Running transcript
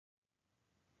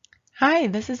Hi,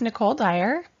 this is Nicole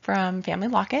Dyer from Family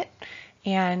Locket,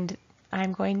 and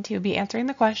I'm going to be answering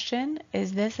the question,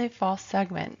 is this a false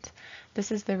segment?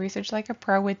 This is the Research Like a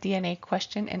Pro with DNA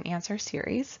question and answer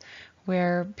series,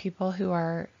 where people who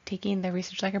are taking the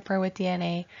Research Like a Pro with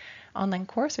DNA online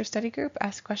course or study group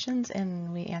ask questions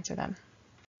and we answer them.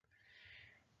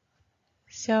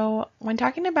 So when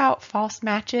talking about false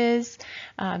matches,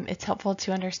 it's helpful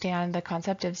to understand the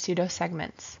concept of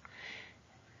pseudosegments.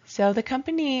 So the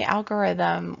company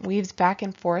algorithm weaves back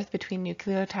and forth between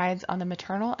nucleotides on the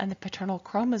maternal and the paternal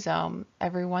chromosome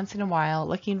every once in a while,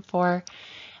 looking for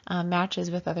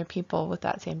matches with other people with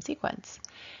that same sequence.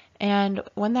 And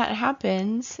when that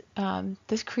happens,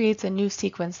 this creates a new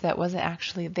sequence that wasn't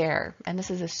actually there. And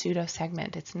this is a pseudo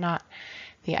segment. It's not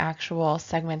the actual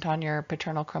segment on your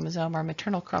paternal chromosome or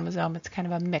maternal chromosome. It's kind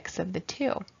of a mix of the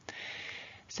two.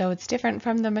 So it's different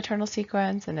from the maternal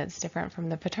sequence and it's different from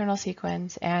the paternal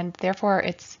sequence, and therefore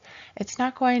it's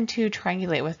not going to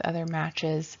triangulate with other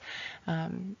matches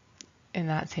in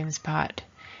that same spot.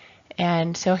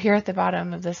 And so here at the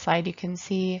bottom of the slide you can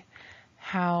see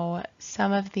how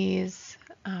some of these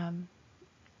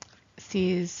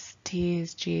C's,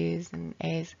 T's, G's, and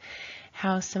A's,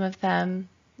 how some of them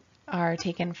are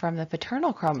taken from the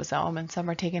paternal chromosome and some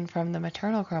are taken from the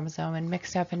maternal chromosome and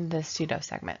mixed up into this pseudo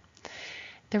segment.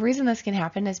 The reason this can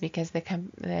happen is because the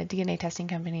DNA testing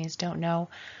companies don't know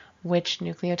which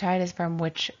nucleotide is from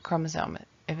which chromosome,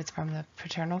 if it's from the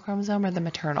paternal chromosome or the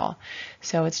maternal.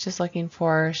 So it's just looking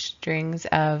for strings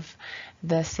of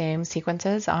the same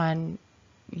sequences on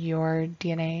your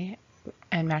DNA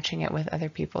and matching it with other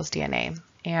people's DNA.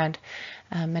 And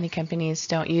many companies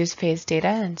don't use phased data,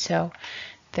 and so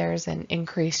there's an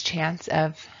increased chance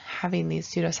of having these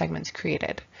pseudosegments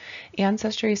created.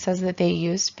 Ancestry says that they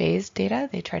use phased data.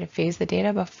 They try to phase the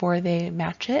data before they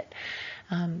match it,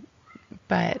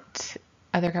 but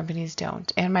other companies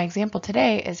don't. And my example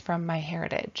today is from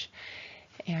MyHeritage.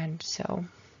 And so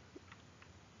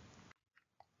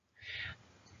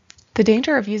the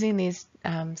danger of using these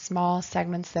small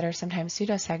segments that are sometimes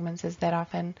pseudosegments is that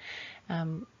often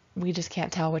we just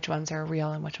can't tell which ones are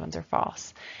real and which ones are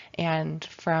false. And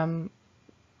from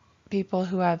people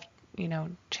who have,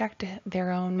 checked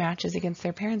their own matches against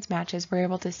their parents' matches, we're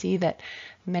able to see that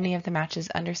many of the matches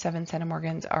under 7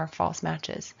 centimorgans are false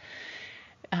matches.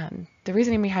 The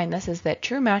reasoning behind this is that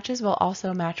true matches will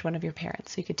also match one of your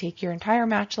parents. So you could take your entire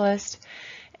match list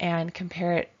and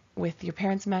compare it with your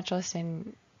parents' match list,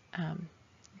 and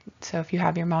so if you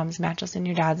have your mom's match list and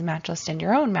your dad's match list and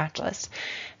your own match list,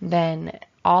 then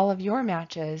all of your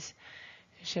matches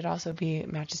should also be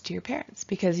matches to your parents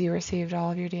because you received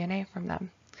all of your DNA from them.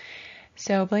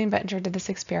 So Blaine Bettinger did this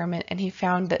experiment and he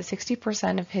found that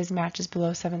 60% of his matches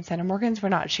below 7 centimorgans were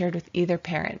not shared with either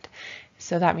parent.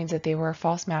 So that means that they were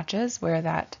false matches where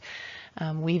that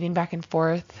weaving back and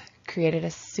forth created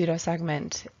a pseudo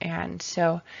segment, and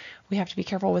so we have to be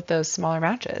careful with those smaller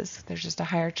matches. There's just a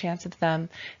higher chance of them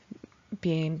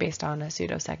being based on a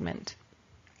pseudo segment.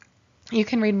 You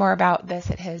can read more about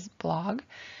this at his blog.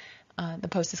 The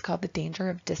post is called The Danger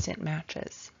of Distant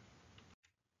Matches.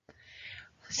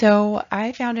 So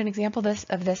I found an example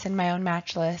of this in my own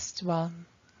match list, well,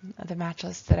 the match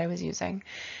list that I was using,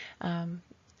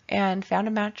 and found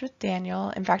a match with Daniel.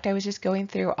 In fact, I was just going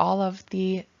through all of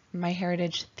the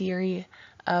MyHeritage theory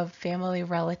of family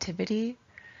relativity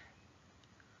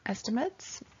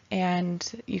estimates,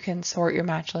 and you can sort your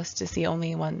match list to see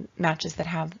only matches that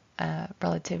have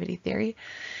relativity theory.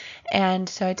 And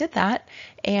so I did that,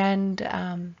 and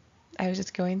I was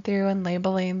just going through and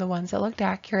labeling the ones that looked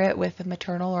accurate with a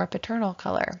maternal or a paternal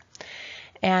color.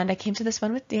 And I came to this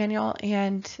one with Daniel,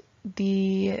 and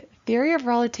the theory of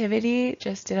relativity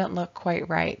just didn't look quite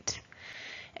right.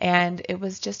 And it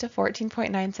was just a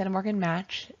 14.9 centimorgan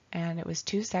match, and it was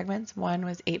 2 segments. One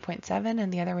was 8.7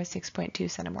 and the other was 6.2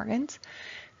 centimorgans.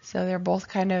 So they're both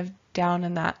kind of down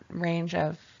in that range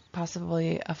of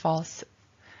possibly a false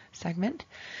segment.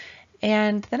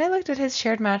 And then I looked at his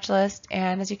shared match list,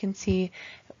 and as you can see,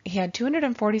 he had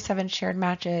 247 shared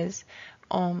matches.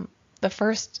 In the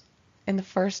first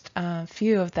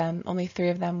few of them, only 3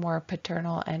 of them were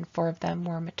paternal and 4 of them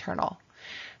were maternal.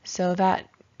 So that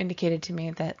indicated to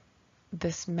me that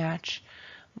this match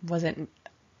wasn't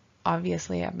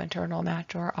obviously a maternal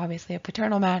match or obviously a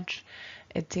paternal match.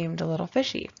 It seemed a little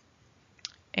fishy.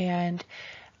 And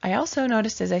I also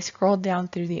noticed as I scrolled down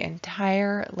through the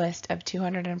entire list of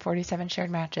 247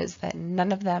 shared matches that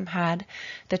none of them had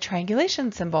the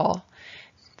triangulation symbol,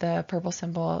 the purple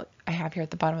symbol I have here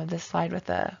at the bottom of this slide with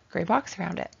the gray box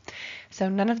around it. So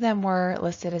none of them were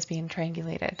listed as being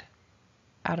triangulated.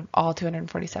 out of all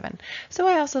 247. So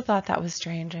I also thought that was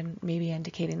strange and maybe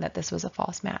indicating that this was a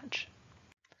false match.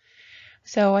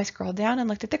 So I scrolled down and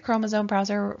looked at the Chromosome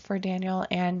Browser for Daniel,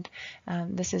 and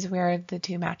this is where the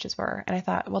two matches were. And I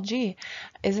thought, well, gee,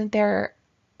 isn't there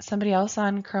somebody else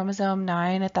on chromosome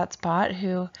 9 at that spot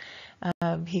who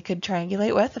he could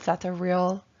triangulate with if that's a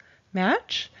real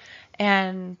match?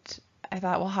 And I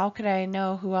thought, well, how could I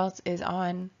know who else is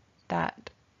on that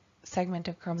segment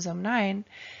of chromosome 9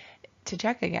 to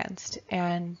check against?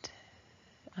 And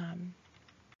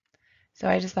so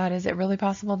I just thought, is it really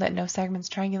possible that no segments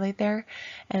triangulate there?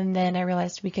 And then I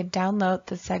realized we could download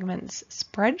the segments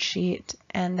spreadsheet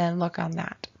and then look on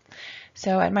that.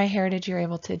 So at MyHeritage, you're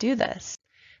able to do this.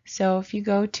 So if you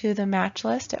go to the match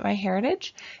list at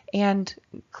MyHeritage and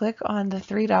click on the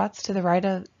three dots to the right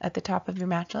at the top of your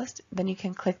match list, then you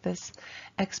can click this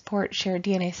export shared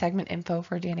DNA segment info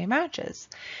for DNA matches.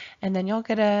 And then you'll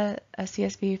get a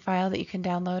CSV file that you can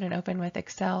download and open with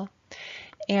Excel.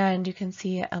 And you can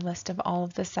see a list of all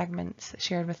of the segments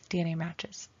shared with DNA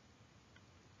matches.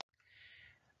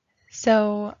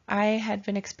 So I had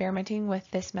been experimenting with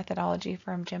this methodology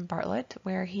from Jim Bartlett,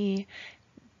 where he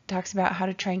talks about how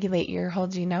to triangulate your whole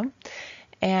genome.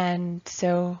 And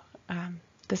so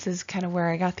this is kind of where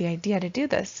I got the idea to do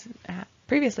this.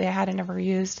 Previously, I hadn't ever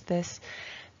used this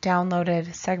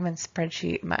downloaded segment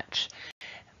spreadsheet much.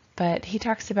 But he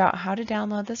talks about how to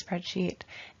download the spreadsheet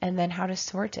and then how to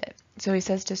sort it. So he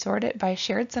says to sort it by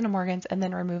shared centimorgans and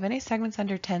then remove any segments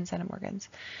under 10 centimorgans,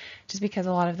 just because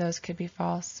a lot of those could be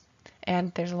false.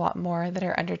 And there's a lot more that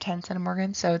are under 10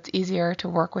 centimorgans, so it's easier to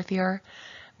work with your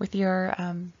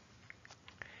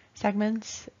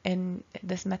segments in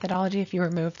this methodology if you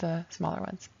remove the smaller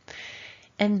ones.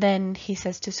 And then he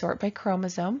says to sort by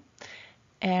chromosome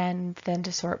and then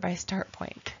to sort by start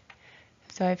point.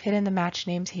 So I've hidden the match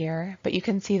names here, but you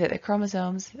can see that the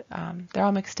chromosomes, they're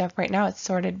all mixed up. Right now it's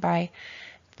sorted by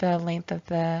the length of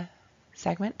the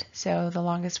segment. So the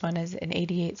longest one is an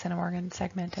 88 centimorgan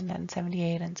segment and then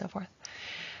 78 and so forth.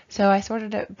 So I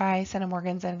sorted it by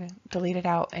centimorgans and deleted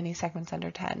out any segments under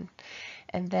 10.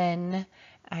 And then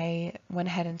I went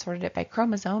ahead and sorted it by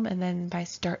chromosome and then by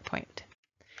start point.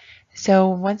 So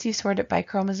once you sort it by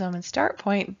chromosome and start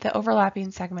point, the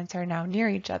overlapping segments are now near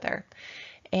each other.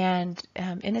 And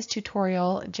in his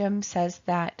tutorial, Jim says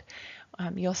that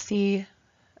you'll see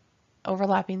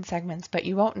overlapping segments, but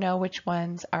you won't know which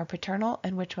ones are paternal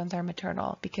and which ones are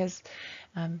maternal because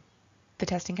the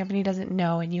testing company doesn't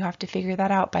know, and you have to figure that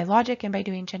out by logic and by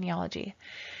doing genealogy.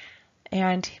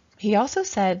 And he also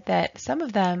said that some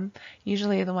of them,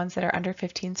 usually the ones that are under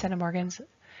 15 centimorgans,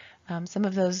 some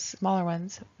of those smaller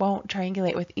ones won't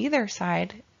triangulate with either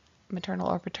side, maternal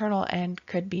or paternal, and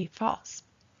could be false.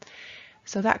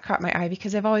 So that caught my eye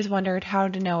because I've always wondered how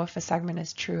to know if a segment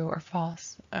is true or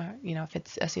false, if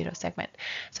it's a pseudo segment.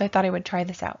 So I thought I would try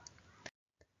this out.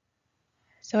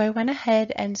 So I went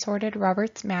ahead and sorted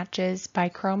Robert's matches by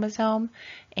chromosome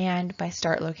and by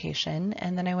start location.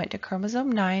 And then I went to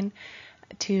chromosome 9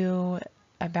 to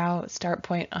about start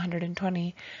point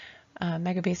 120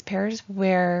 megabase pairs,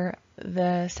 where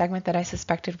the segment that I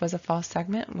suspected was a false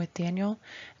segment with Daniel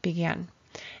began.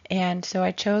 And so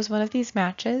I chose one of these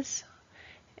matches.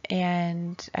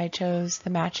 And I chose the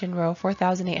match in row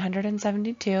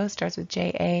 4872. It starts with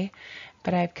JA,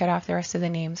 but I've cut off the rest of the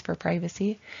names for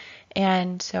privacy.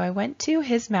 And so I went to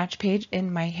his match page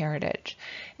in MyHeritage.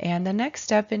 And the next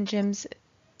step in Jim's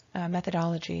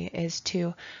methodology is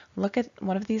to look at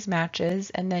one of these matches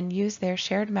and then use their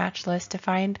shared match list to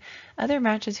find other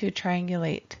matches who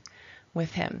triangulate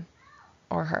with him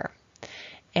or her.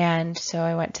 And so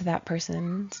I went to that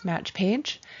person's match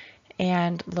page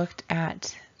and looked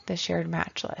at the shared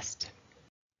match list.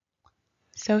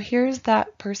 So here's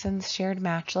that person's shared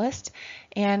match list,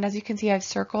 and as you can see, I've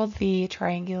circled the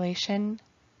triangulation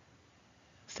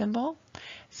symbol.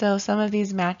 So some of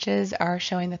these matches are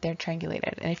showing that they're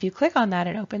triangulated, and if you click on that,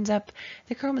 it opens up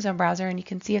the Chromosome Browser and you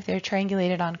can see if they're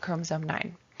triangulated on chromosome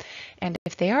 9. And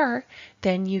if they are,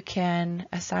 then you can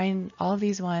assign all of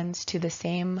these ones to the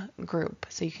same group.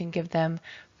 So you can give them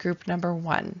group number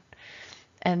 1.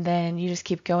 And then you just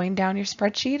keep going down your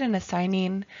spreadsheet and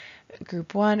assigning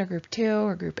group 1 or group 2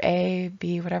 or group A,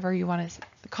 B, whatever you want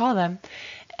to call them,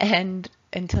 and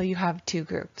until you have 2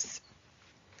 groups.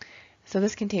 So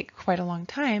this can take quite a long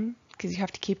time because you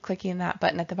have to keep clicking that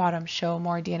button at the bottom, show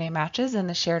more DNA matches in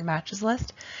the shared matches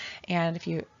list. And if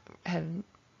you have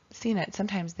seen it,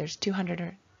 sometimes there's 200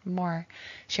 or more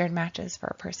shared matches for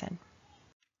a person.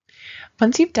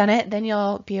 Once you've done it, then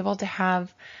you'll be able to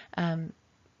have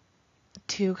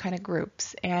 2 kind of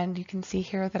groups, and you can see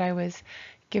here that I was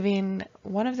giving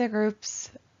one of the groups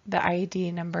the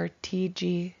ID number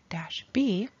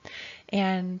TG-B,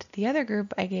 and the other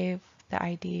group I gave the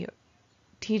ID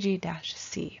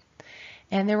TG-C.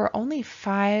 And there were only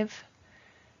 5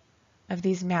 of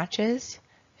these matches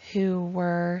who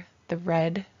were the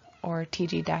red or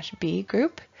TG-B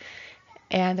group,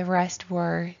 and the rest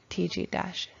were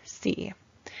TG-C.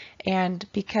 And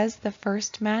because the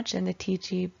first match in the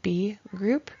TG-B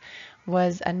group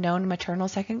was a known maternal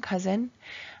second cousin,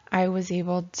 I was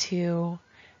able to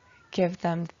give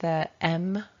them the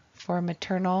M for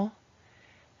maternal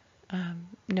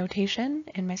notation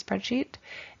in my spreadsheet,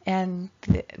 and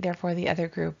therefore the other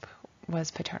group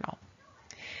was paternal.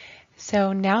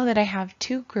 So now that I have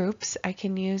 2 groups, I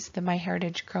can use the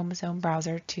MyHeritage Chromosome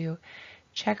Browser to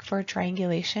check for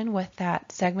triangulation with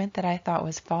that segment that I thought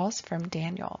was false from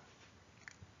Daniel.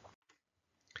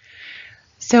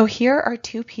 So here are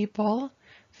 2 people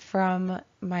from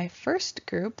my first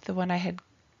group, the one I had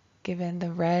given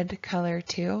the red color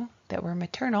to, that were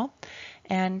maternal,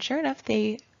 and sure enough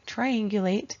they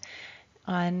triangulate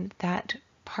on that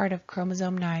part of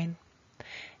chromosome 9.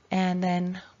 And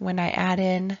then when I add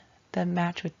in the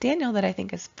match with Daniel that I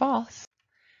think is false,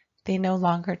 they no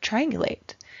longer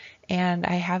triangulate. And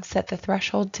I have set the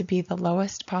threshold to be the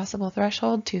lowest possible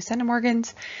threshold, 2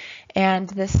 centimorgans, and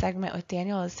this segment with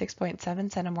Daniel is 6.7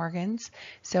 centimorgans.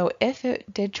 So if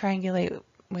it did triangulate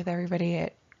with everybody,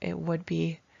 it would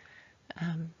be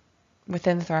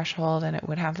within the threshold, and it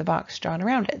would have the box drawn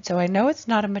around it. So I know it's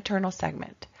not a maternal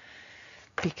segment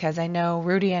because I know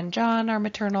Rudy and John are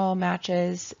maternal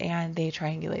matches and they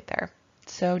triangulate there.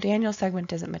 So Daniel's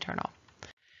segment isn't maternal.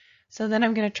 So then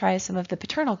I'm going to try some of the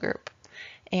paternal group.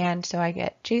 And so I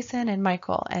get Jason and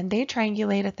Michael, and they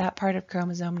triangulate at that part of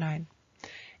chromosome 9.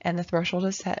 And the threshold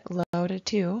is set low to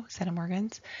 2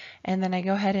 centimorgans. And then I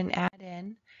go ahead and add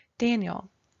in Daniel,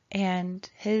 and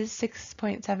his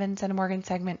 6.7 centimorgan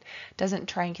segment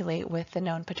doesn't triangulate with the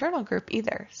known paternal group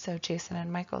either, so Jason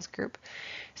and Michael's group.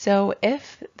 So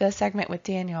if the segment with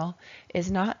Daniel is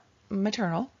not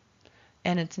maternal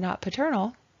and it's not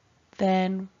paternal,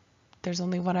 then there's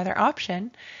only one other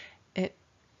option. It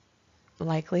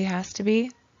likely has to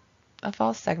be a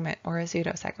false segment or a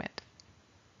pseudo segment.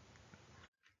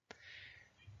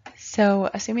 So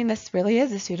assuming this really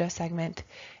is a pseudo segment,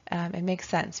 it makes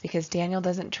sense because Daniel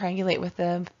doesn't triangulate with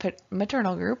the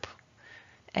maternal group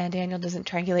and Daniel doesn't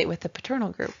triangulate with the paternal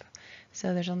group.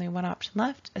 So there's only one option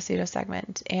left, a pseudo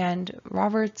segment. And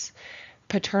Robert's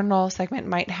paternal segment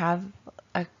might have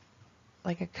a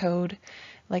code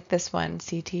like this one,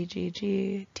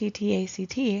 CTGG,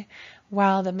 TTACT,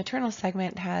 while the maternal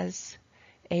segment has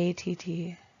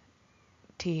ATT,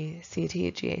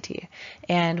 TCTGAT,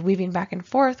 and weaving back and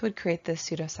forth would create this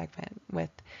pseudo segment with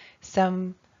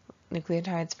some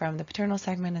nucleotides from the paternal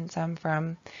segment and some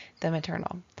from the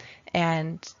maternal,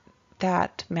 and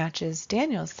that matches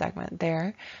Daniel's segment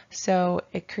there. So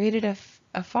it created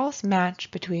a false match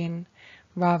between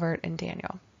Robert and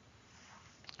Daniel.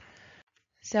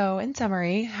 So in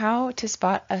summary, how to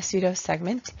spot a pseudo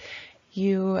segment: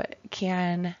 you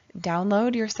can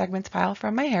download your segments file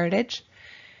from MyHeritage,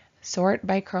 sort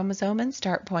by chromosome and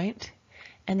start point,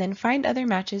 and then find other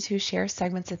matches who share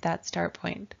segments at that start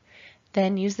point.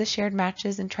 Then use the shared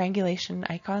matches and triangulation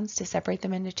icons to separate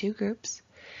them into 2 groups,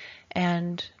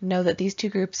 and know that these 2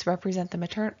 groups represent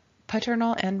the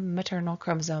paternal and maternal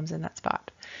chromosomes in that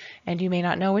spot. And you may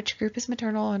not know which group is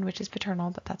maternal and which is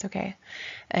paternal, but that's okay.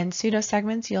 And pseudo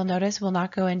segments, you'll notice, will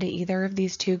not go into either of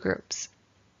these 2 groups.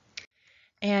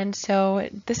 And so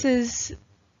this is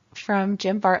from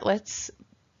Jim Bartlett's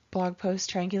blog post,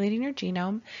 Triangulating Your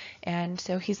Genome, and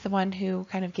so he's the one who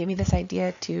kind of gave me this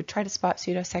idea to try to spot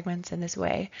pseudo segments in this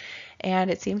way,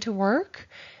 and it seemed to work.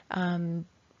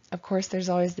 Of course, there's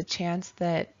always the chance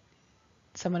that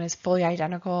someone is fully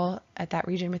identical at that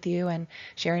region with you and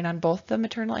sharing on both the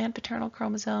maternal and paternal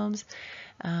chromosomes,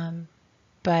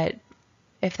 but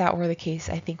if that were the case,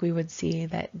 I think we would see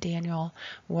that Daniel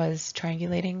was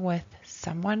triangulating with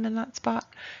someone in that spot.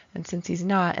 And since he's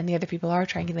not, and the other people are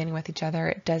triangulating with each other,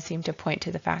 it does seem to point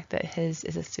to the fact that his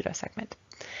is a pseudo segment.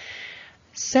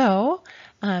 So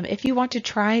if you want to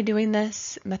try doing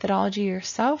this methodology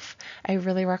yourself, I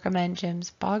really recommend Jim's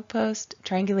blog post,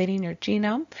 Triangulating Your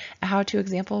Genome, a how-to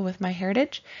example with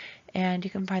MyHeritage. And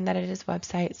you can find that at his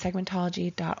website,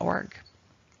 segmentology.org.